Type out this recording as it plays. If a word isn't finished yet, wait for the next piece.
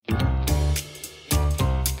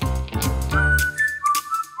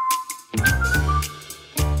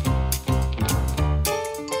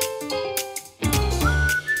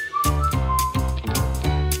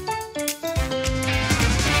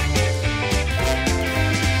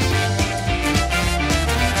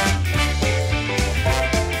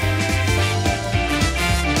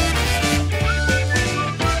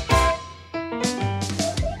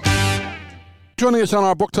joining us on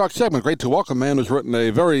our Book Talk segment. Great to welcome a man who's written a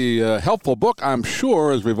very helpful book, I'm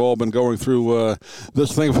sure, as we've all been going through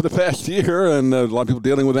this thing for the past year, and a lot of people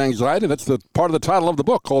dealing with anxiety. That's the part of the title of the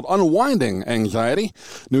book, called Unwinding Anxiety.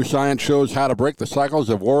 New science shows how to break the cycles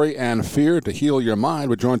of worry and fear to heal your mind.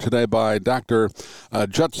 We're joined today by Dr.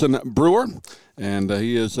 Judson Brewer. And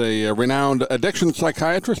he is a renowned addiction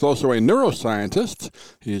psychiatrist, also a neuroscientist.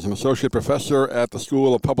 He's an associate professor at the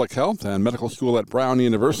School of Public Health and Medical School at Brown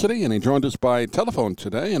University, and he joined us by telephone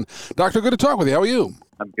today. And Doctor, good to talk with you. How are you?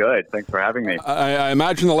 I'm good. Thanks for having me. I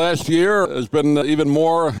imagine the last year has been even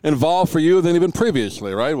more involved for you than even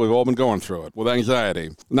previously, right? We've all been going through it with anxiety.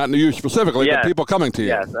 Not you specifically, yes. But people coming to you.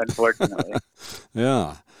 Yes, unfortunately.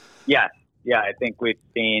 Yeah. Yes. Yeah, I think we've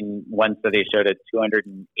seen one study showed a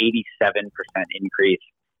 287% increase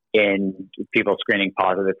in people screening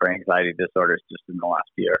positive for anxiety disorders just in the last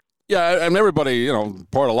year. Yeah, and everybody,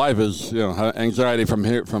 part of life is, anxiety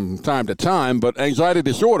from time to time, but anxiety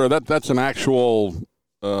disorder, that's an actual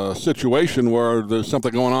situation where there's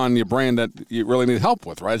something going on in your brain that you really need help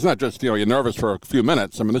with, right? It's not just, you're nervous for a few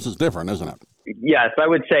minutes. I mean, this is different, isn't it? Yes, I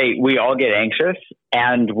would say we all get anxious,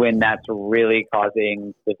 and when that's really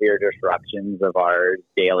causing severe disruptions of our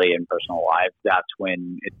daily and personal lives, that's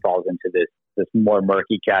when it falls into this more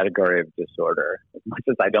murky category of disorder. As much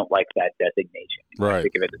as I don't like that designation, right. I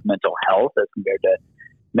think of it as mental health as compared to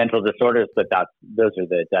mental disorders, but those are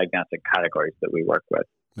the diagnostic categories that we work with.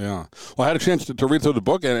 Yeah. Well, I had a chance to read through the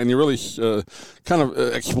book, and you really kind of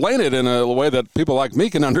explain it in a way that people like me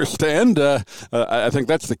can understand. I think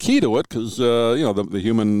that's the key to it, because, the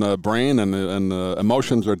human brain and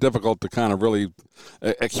emotions are difficult to kind of really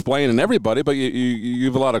explain in everybody, but you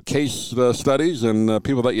have a lot of case studies and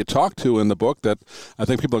people that you talk to in the book that I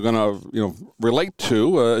think people are going to, relate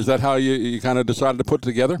to. Is that how you kind of decided to put it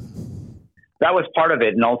together? That was part of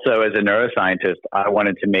it. And also as a neuroscientist, I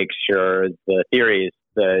wanted to make sure the theories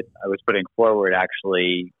that I was putting forward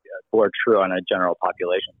actually bore true on a general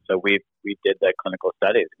population. So we did the clinical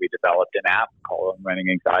studies. We developed an app called Unwinding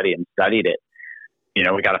Anxiety and studied it. We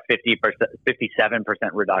got a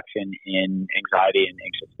 57% reduction in anxiety in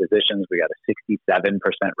anxious physicians. We got a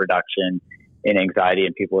 67% reduction in anxiety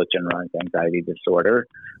in people with generalized anxiety disorder.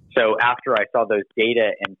 So after I saw those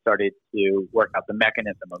data and started to work out the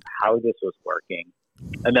mechanism of how this was working,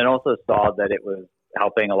 and then also saw that it was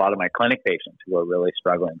helping a lot of my clinic patients who were really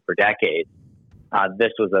struggling for decades, that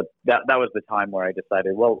was the time where I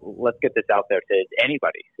decided, well, let's get this out there to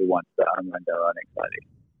anybody who wants to unwind their own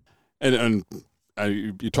anxiety.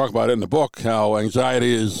 And you talk about it in the book, how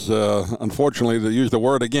anxiety is, unfortunately, to use the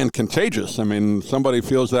word again, contagious. I mean, somebody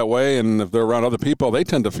feels that way, and if they're around other people, they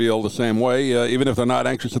tend to feel the same way, even if they're not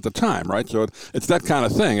anxious at the time, right? So it's that kind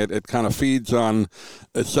of thing. It kind of feeds on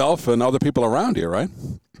itself and other people around you, right?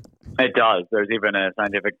 It does. There's even a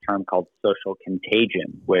scientific term called social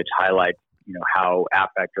contagion, which highlights, how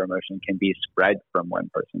affect or emotion can be spread from one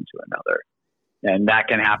person to another. And that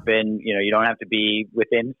can happen, you don't have to be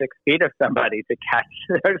within 6 feet of somebody to catch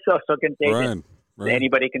their social contagion. Right.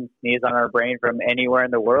 Anybody can sneeze on our brain from anywhere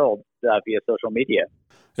in the world via social media.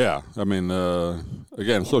 Yeah, I mean,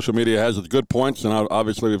 again, social media has its good points, and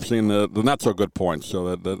obviously we've seen the not so good points.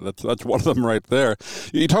 So that's one of them right there.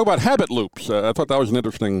 You talk about habit loops. I thought that was an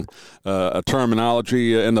interesting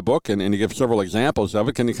terminology in the book, and you give several examples of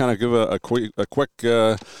it. Can you kind of give a quick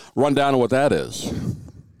rundown of what that is?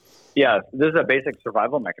 Yeah, this is a basic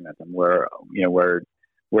survival mechanism where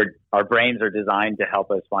our brains are designed to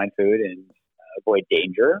help us find food and avoid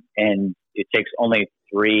danger, and it takes only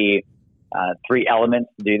three elements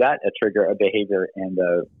to do that: a trigger, a behavior, and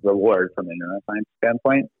a reward from a neuroscience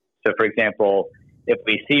standpoint. So, for example, if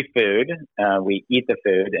we see food, we eat the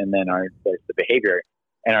food, and then there's the behavior,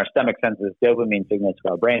 and our stomach sends this dopamine signal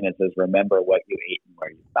to our brain that says, "Remember what you ate and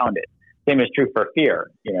where you found it." Same is true for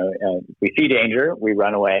fear. If we see danger, we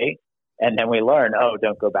run away, and then we learn, oh,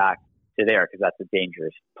 don't go back to there because that's a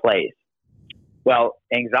dangerous place. Well,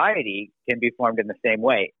 anxiety can be formed in the same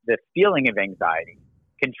way. The feeling of anxiety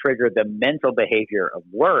can trigger the mental behavior of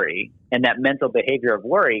worry, and that mental behavior of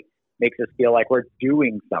worry makes us feel like we're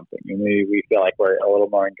doing something, and we feel like we're a little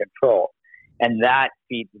more in control. And that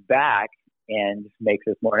feeds back and makes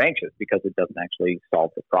us more anxious because it doesn't actually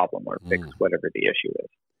solve the problem or fix whatever the issue is.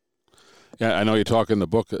 Yeah, I know you talk in the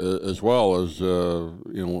book as well as,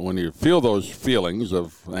 when you feel those feelings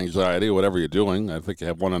of anxiety, whatever you're doing. I think you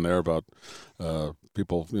have one in there about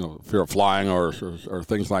people, fear of flying or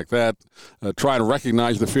things like that. Try and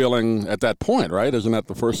recognize the feeling at that point, right? Isn't that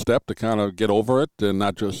the first step to kind of get over it and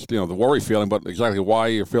not just, the worry feeling, but exactly why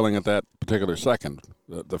you're feeling at that particular second,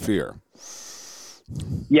 the fear?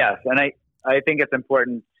 Yes, and I think it's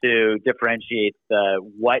important to differentiate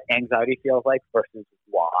what anxiety feels like versus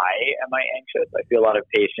why am I anxious. I feel a lot of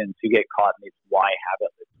patients who get caught in these why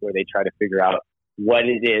habit loops where they try to figure out what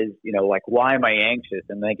it is, like why am I anxious,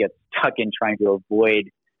 and they get stuck in trying to avoid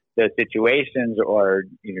those situations or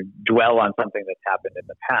dwell on something that's happened in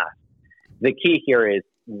the past. The key here is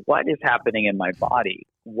what is happening in my body,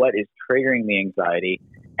 what is triggering the anxiety,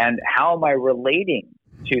 and how am I relating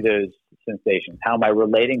to those sensations? How am I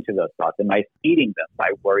relating to those thoughts? Am I feeding them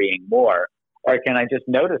by worrying more? Or can I just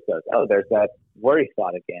notice those? Oh, there's that worry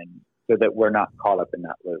thought again, so that we're not caught up in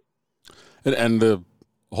that loop. And the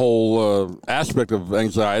whole aspect of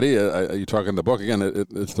anxiety, you talk in the book, again,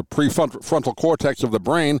 it's the prefrontal cortex of the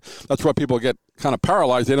brain. That's why people get kind of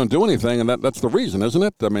paralyzed. They don't do anything, and that's the reason, isn't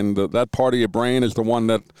it? I mean, that part of your brain is the one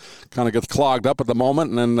that kind of gets clogged up at the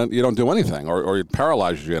moment, and then you don't do anything, or it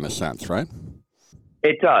paralyzes you in a sense, right?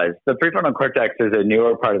 It does. The prefrontal cortex is a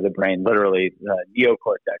newer part of the brain, literally the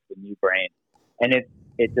neocortex, the new brain. And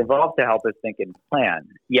it's evolved to help us think and plan,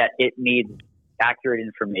 yet it needs accurate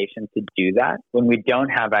information to do that. When we don't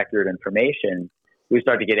have accurate information, we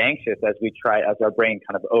start to get anxious as our brain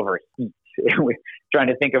kind of overheats. We're trying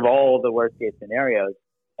to think of all the worst case scenarios.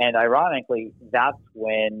 And ironically, that's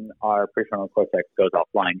when our prefrontal cortex goes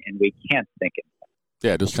offline and we can't think anymore.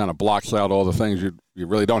 Yeah, it just kind of blocks out all the things you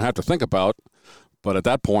really don't have to think about. But at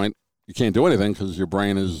that point, you can't do anything because your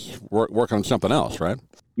brain is working on something else, right?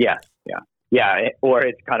 Yeah. Or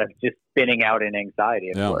it's kind of just spinning out in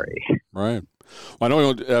anxiety and worry. Right. Well, I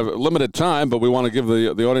know we have limited time, but we want to give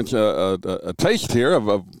the audience a taste here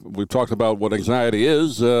of we've talked about what anxiety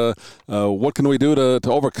is. What can we do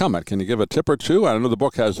to overcome it? Can you give a tip or two? I know the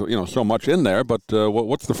book has so much in there, but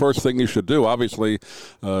what's the first thing you should do? Obviously,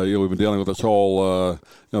 we've been dealing with this whole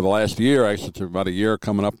the last year. Actually, it's about a year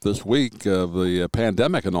coming up this week of the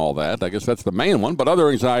pandemic and all that. I guess that's the main one, but other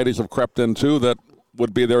anxieties have crept in too that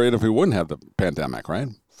would be there even if we wouldn't have the pandemic, right?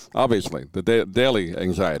 Obviously, the daily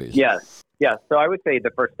anxieties. Yes. So I would say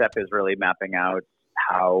the first step is really mapping out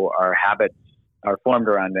how our habits are formed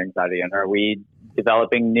around anxiety, and are we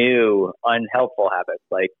developing new unhelpful habits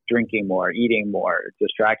like drinking more, eating more,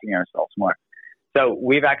 distracting ourselves more. So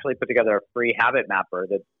we've actually put together a free habit mapper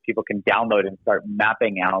that people can download and start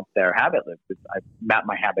mapping out their habit list.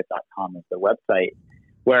 mapmyhabit.com is the website,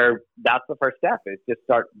 where that's the first step, is just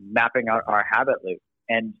start mapping out our habit loop.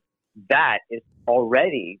 And that is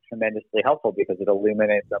already tremendously helpful because it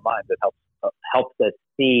illuminates our minds. It helps us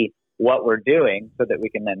see what we're doing so that we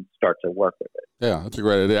can then start to work with it. Yeah, that's a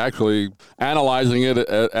great idea. Actually, analyzing it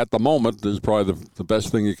at the moment is probably the best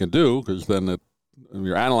thing you can do, because then when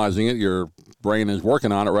you're analyzing it, your brain is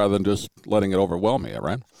working on it rather than just letting it overwhelm you,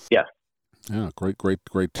 right? Yes. Yeah, great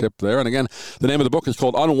tip there. And again, the name of the book is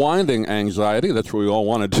called Unwinding Anxiety. That's what we all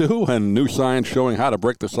want to do. And new science showing how to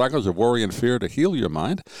break the cycles of worry and fear to heal your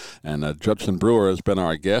mind. And Judson Brewer has been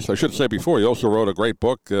our guest. I should say before, he also wrote a great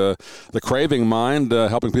book, The Craving Mind,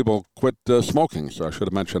 helping people quit smoking. So I should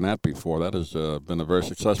have mentioned that before. That has been a very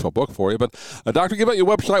successful book for you. But Doctor, give out your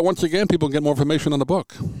website once again. People can get more information on the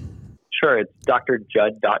book. Sure. It's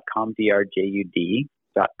drjud.com,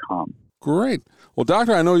 drjud.com. Great. Well,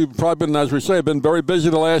 Doctor, I know you've probably been, as we say, been very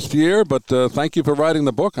busy the last year, but thank you for writing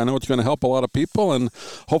the book. I know it's going to help a lot of people, and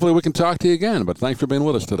hopefully we can talk to you again. But thanks for being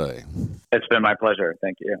with us today. It's been my pleasure.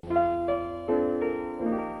 Thank you.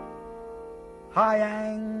 High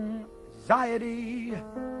anxiety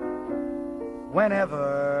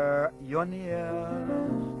whenever you're near.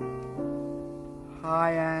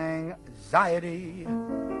 High anxiety,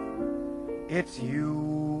 it's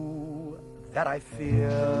you that I fear.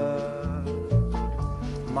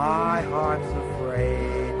 My heart's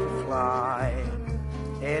afraid to fly.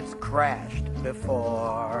 It's crashed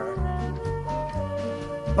before.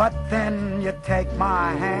 But then you take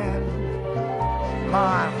my hand,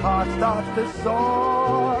 my heart starts to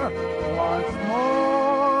soar once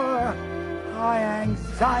more. High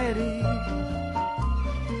anxiety,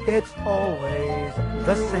 it's always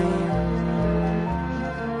the same.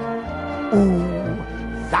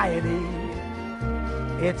 Anxiety,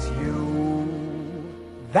 it's you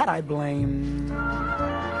that I blame.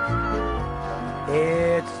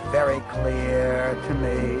 It's very clear to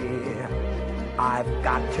me I've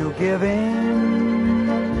got to give in.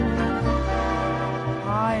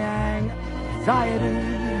 High anxiety,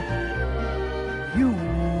 you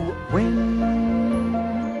win.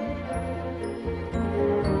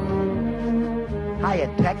 Hiya,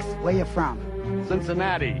 Tex. Where you from?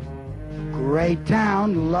 Cincinnati. Great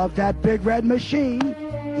town. Love that big red machine.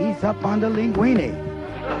 Ease up on the linguine.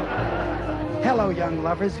 Hello, young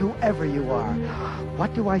lovers, whoever you are.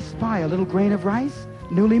 What do I spy? A little grain of rice?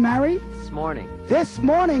 Newly married? This morning. This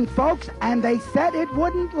morning, folks, and they said it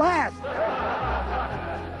wouldn't last.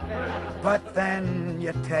 But then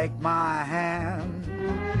you take my hand,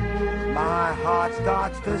 my heart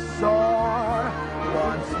starts to soar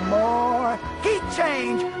once more. Heat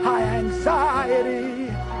change, high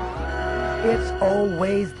anxiety, it's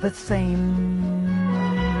always the same.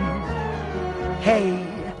 Hey,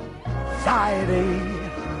 anxiety,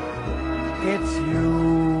 it's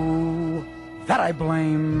you that I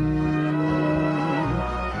blame.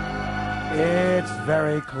 It's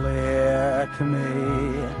very clear to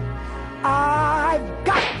me, I've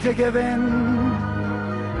got to give in.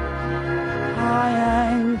 High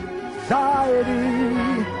anxiety.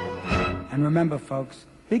 And remember, folks,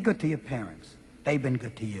 be good to your parents. They've been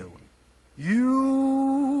good to you.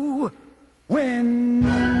 You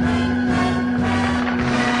win.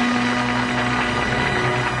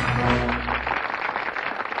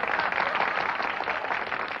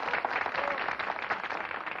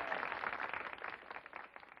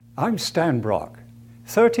 I'm Stan Brock.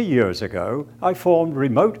 30 years ago, I formed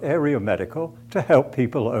Remote Area Medical to help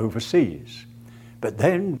people overseas. But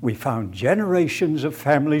then we found generations of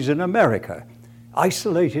families in America,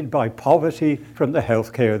 isolated by poverty from the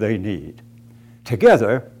health care they need.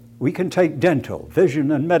 Together, we can take dental,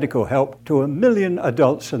 vision, and medical help to 1 million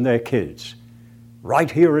adults and their kids,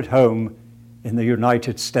 right here at home in the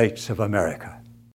United States of America.